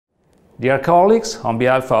Dear colleagues, on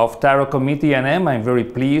behalf of Thyroid Committee EANM, I'm very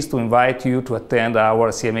pleased to invite you to attend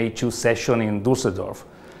our CME session in Düsseldorf.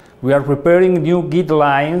 We are preparing new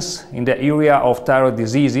guidelines in the area of thyroid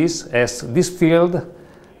diseases, as this field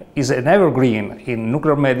is an evergreen in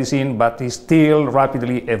nuclear medicine but is still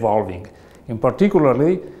rapidly evolving. In particular,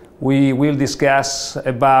 we will discuss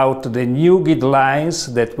about the new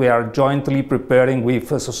guidelines that we are jointly preparing with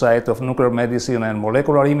the Society of Nuclear Medicine and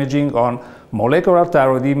Molecular Imaging on molecular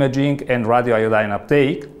thyroid imaging and radioiodine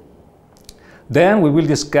uptake. Then we will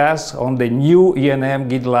discuss on the new EANM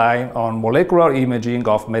guideline on molecular imaging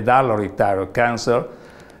of medullary thyroid cancer.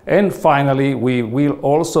 And finally, we will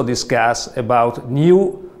also discuss about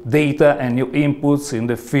new data and new inputs in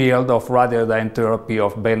the field of radioiodine therapy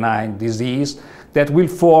of benign disease that will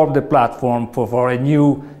form the platform for a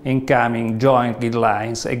new incoming joint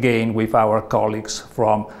guidelines, again with our colleagues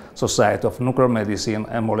from Society of Nuclear Medicine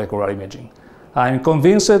and Molecular Imaging. I'm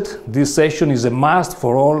convinced this session is a must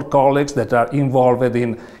for all colleagues that are involved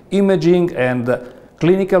in imaging and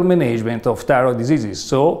clinical management of thyroid diseases.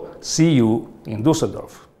 So, see you in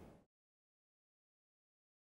Düsseldorf.